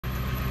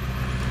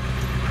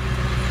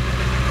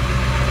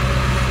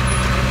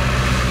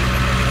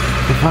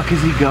fuck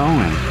is he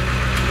going?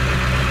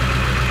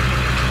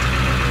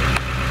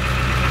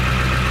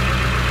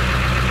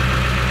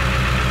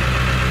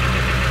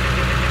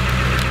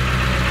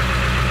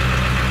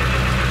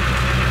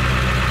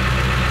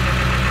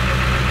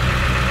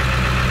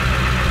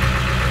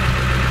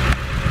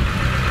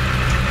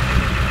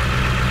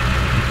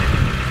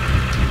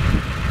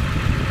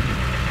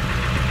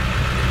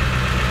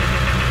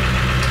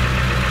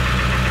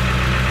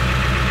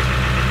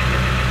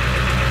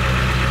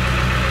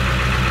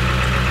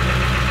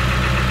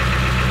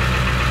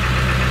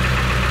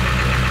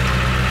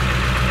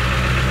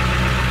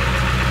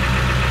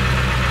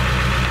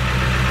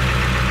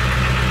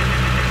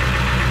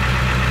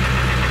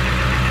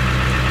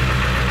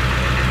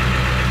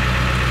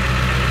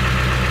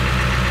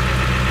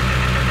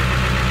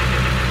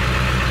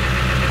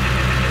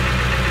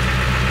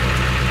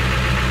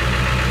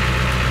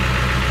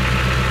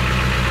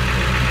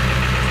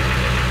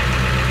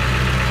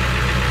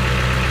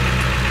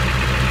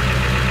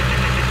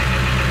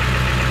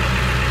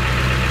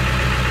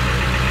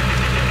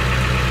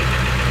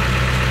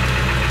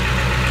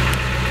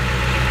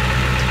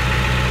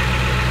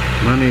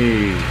 Money.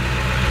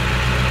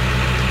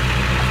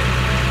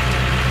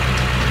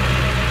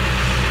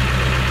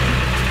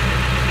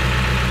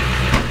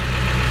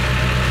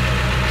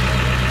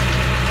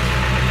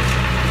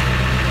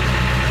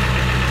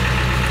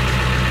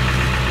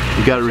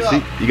 You got a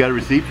receipt? You got a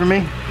receipt for me?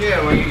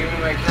 Yeah, when you give me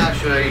my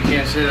cash, so that you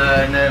can't say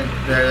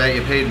that that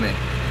you paid me.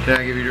 Then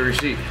I give you the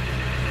receipt.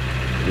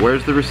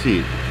 Where's the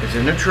receipt? It's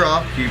in the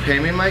truck. You pay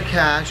me my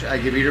cash, I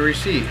give you the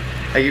receipt.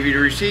 I give you the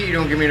receipt, you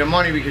don't give me the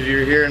money because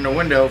you're here in the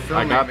window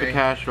filming me. I got the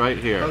cash right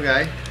here.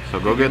 Okay. So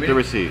go get the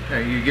receipt. No,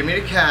 you give me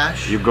the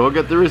cash. You go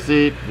get the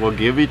receipt. We'll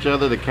give each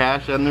other the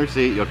cash and the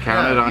receipt. You'll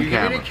count it on camera. You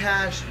give me the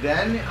cash,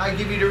 then I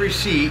give you the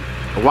receipt.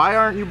 Why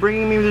aren't you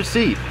bringing me the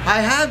receipt? I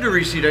have the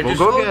receipt. I just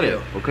go told get you.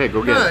 it. Okay,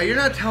 go get it. No, you're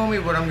not telling me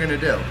what I'm gonna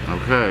do.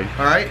 Okay.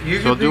 All right.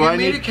 You give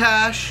me the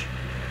cash.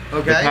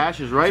 Okay. The cash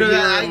is right here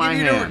in my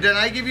hand. Then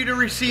I give you the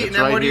receipt, and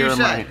then right what do you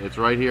say? It's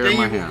right here in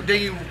my hand.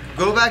 Then you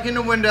go back in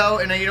the window,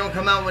 and then you don't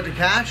come out with the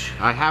cash?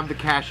 I have the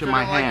cash in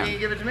my hand. Why can't you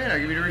give it to me? I'll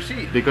give you the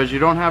receipt. Because you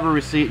don't have a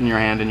receipt in your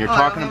hand, and you're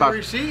talking about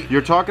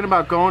you're talking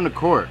about going to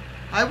court.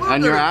 I will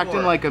and go you're to acting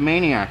court. like a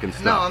maniac and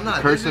stuff. No, I'm not.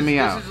 You're cursing me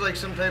out. This is like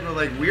some type of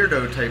like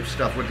weirdo type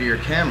stuff with your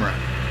camera.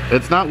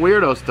 It's not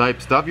weirdo type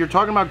stuff. You're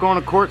talking about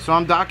going to court, so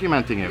I'm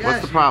documenting it. Yes,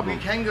 What's the problem?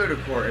 We can go to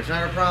court. It's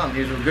not a problem.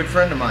 He's a good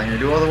friend of mine. I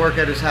do all the work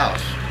at his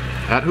house.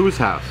 At whose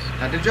house?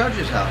 At the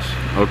judge's house.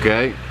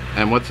 Okay.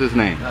 And what's his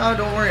name? No,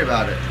 don't worry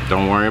about it.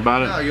 Don't worry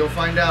about it? No, you'll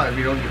find out if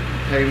you don't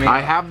pay me. I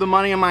have the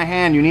money in my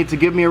hand. You need to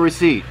give me a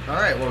receipt. All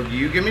right. Well,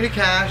 you give me the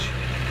cash.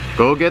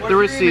 Go get the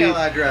receipt. What's your email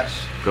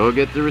address? Go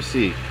get the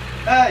receipt.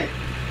 Hey.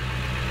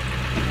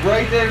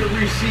 Right there, the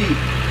receipt.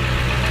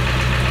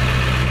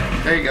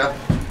 There you go.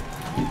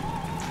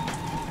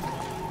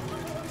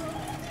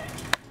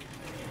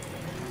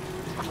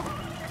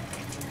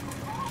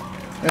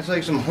 That's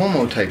like some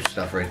homo type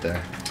stuff right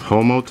there.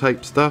 Homo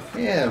type stuff?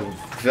 Yeah,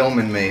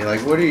 filming me.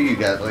 Like, what do you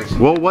got? Like,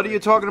 well, what are you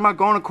talking about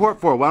going to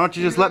court for? Why don't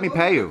you just let me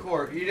pay you?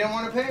 Court. You didn't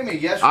want to pay me.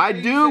 Yes. I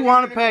do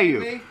want to pay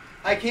you.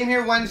 I came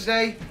here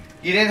Wednesday.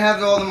 You didn't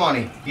have all the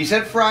money. You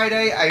said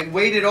Friday. I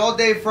waited all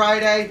day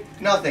Friday.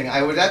 Nothing.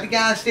 I was at the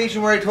gas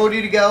station where I told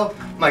you to go.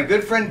 My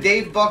good friend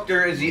Dave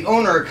Buchter is the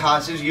owner of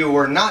Casas. You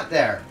were not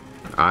there.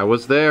 I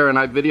was there, and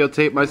I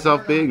videotaped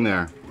myself being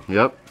there.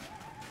 Yep.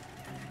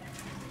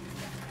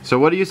 So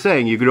what are you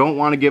saying? You don't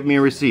want to give me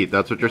a receipt?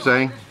 That's what you're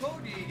saying? I just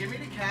told you. You give me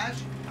the cash,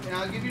 and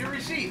I'll give you the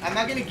receipt. I'm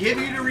not going to give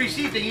you the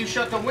receipt, then you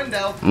shut the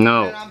window,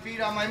 no. and I'm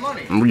beat on my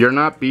money. You're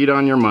not beat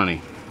on your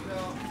money.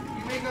 So,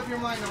 you make up your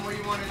mind on what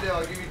you want to do.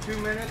 I'll give you 2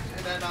 minutes,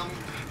 and then I'm...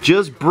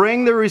 Just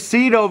bring the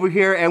receipt over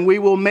here, and we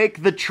will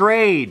make the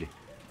trade.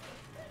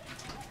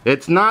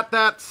 It's not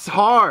that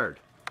hard.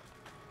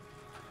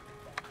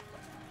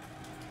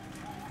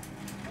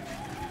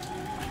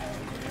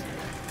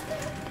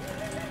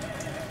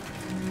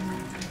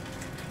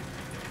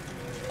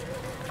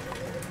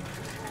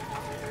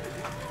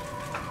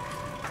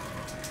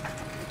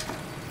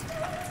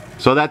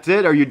 So that's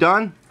it? Are you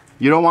done?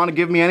 You don't want to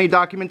give me any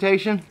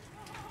documentation?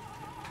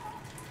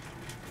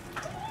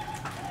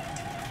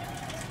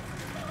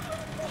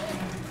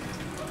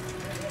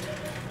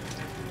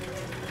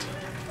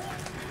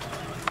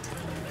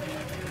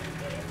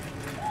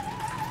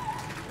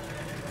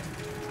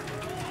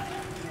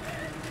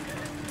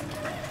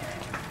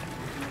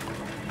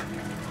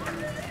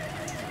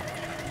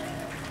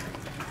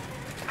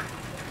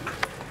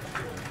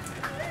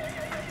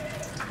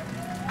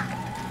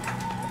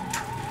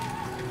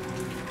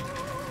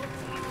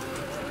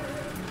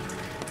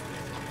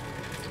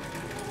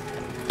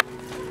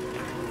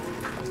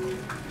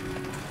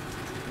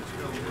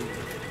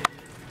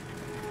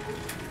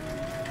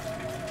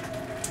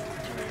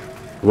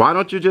 Why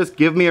don't you just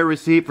give me a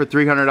receipt for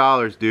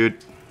 $300, dude?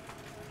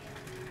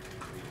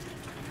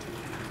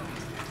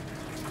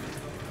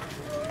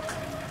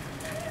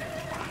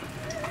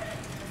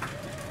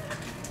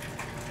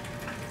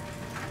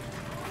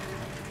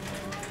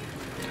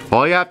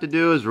 All you have to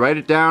do is write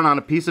it down on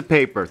a piece of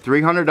paper.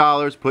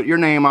 $300, put your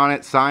name on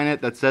it, sign it,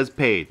 that says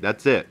paid.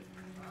 That's it.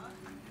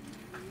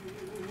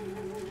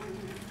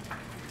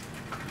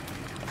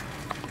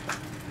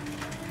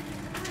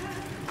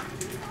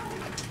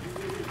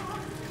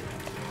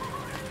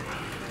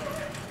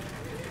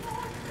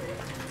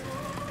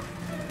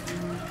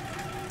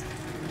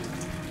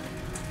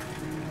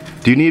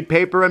 Do you need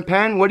paper and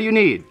pen? What do you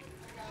need?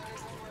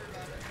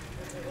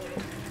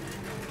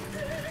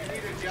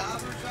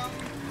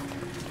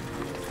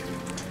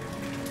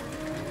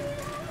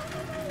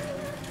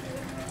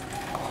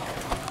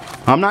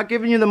 I'm not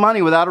giving you the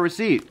money without a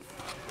receipt.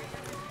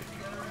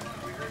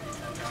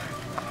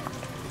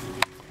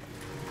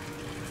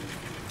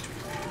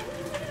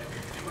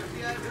 What's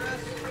the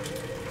address?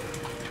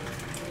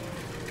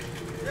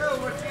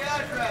 Yo, what's the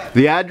address?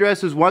 The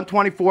address is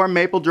 124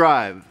 Maple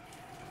Drive.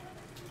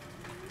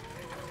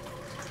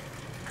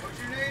 What's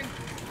your name?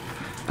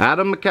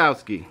 Adam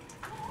Majkowski.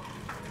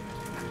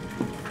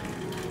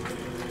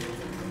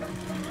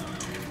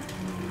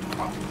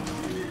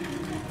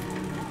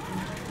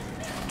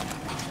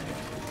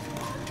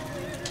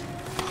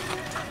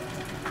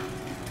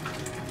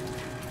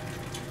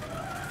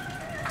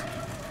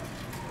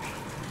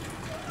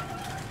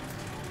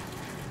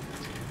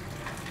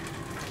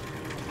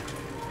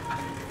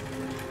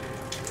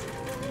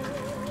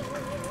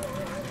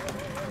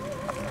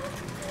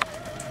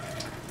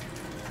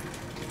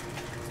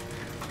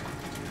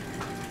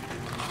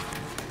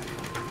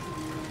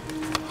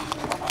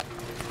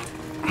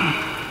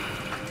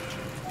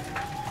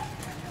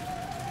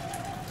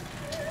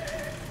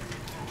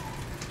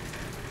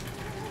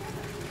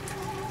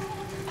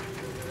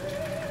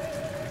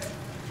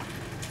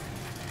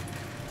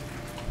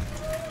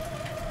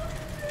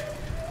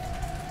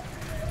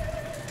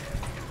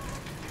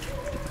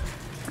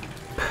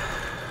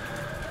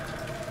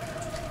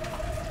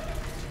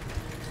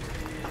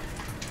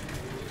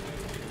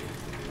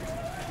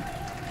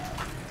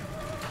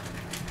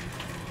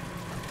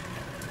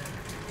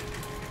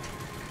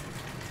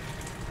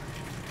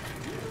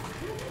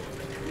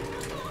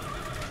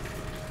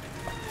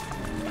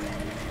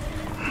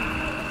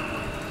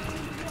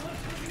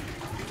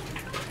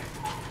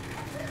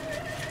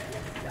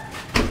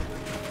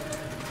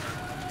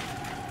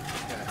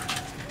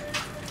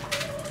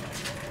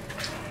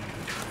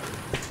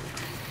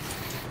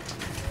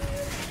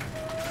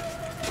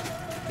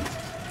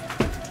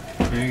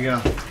 There you go.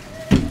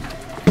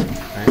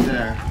 Right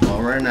there.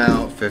 All right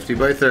now, 50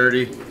 by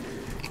 30.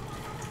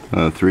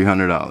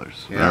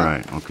 $300. Yeah. All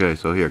right. Okay,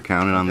 so here,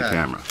 count it on the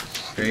camera.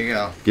 There you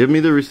go. Give me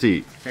the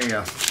receipt. There you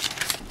go.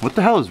 What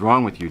the hell is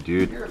wrong with you,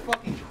 dude? You're a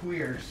fucking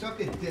queer. Suck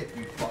a dick,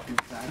 you fucking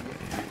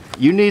faggot.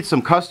 You need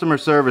some customer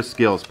service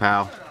skills,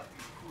 pal. Shut up,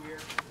 you queer.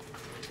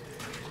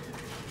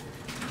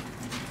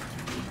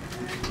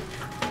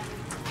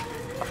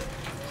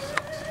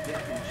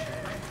 Dick and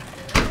shit.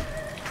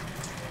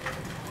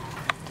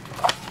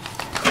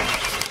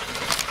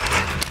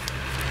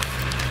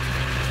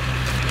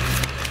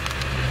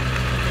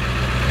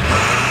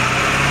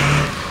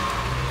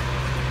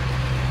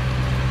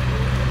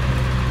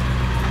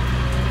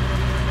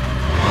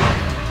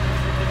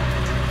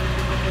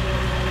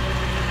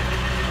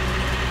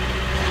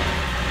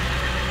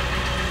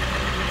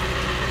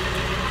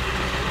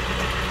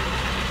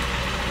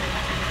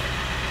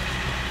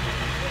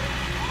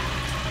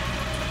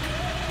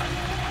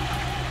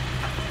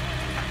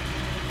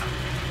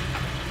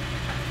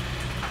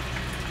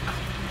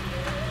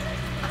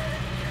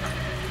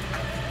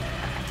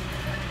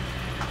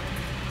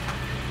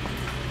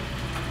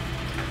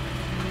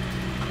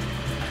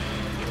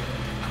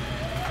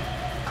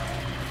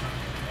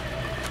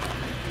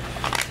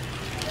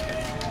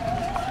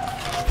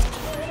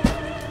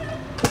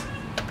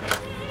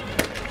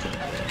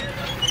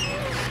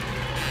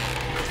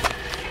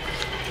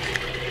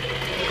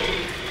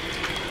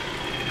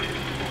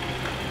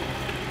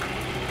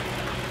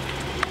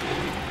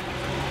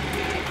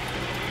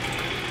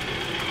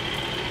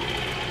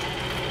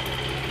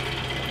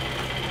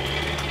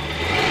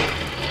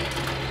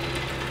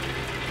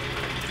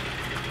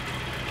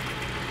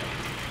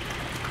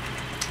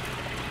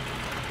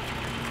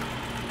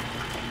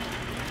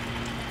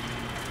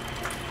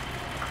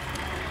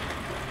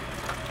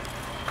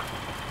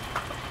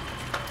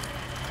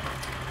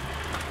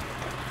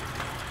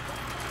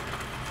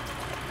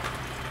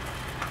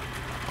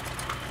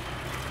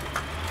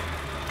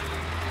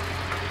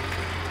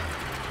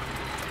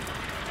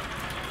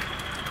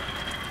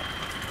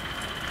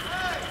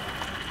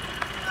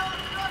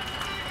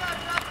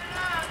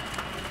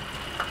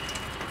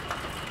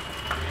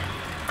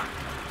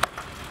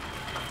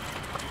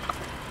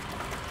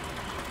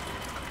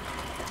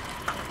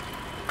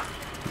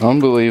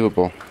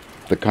 Unbelievable,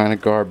 the kind of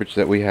garbage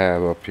that we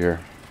have up here.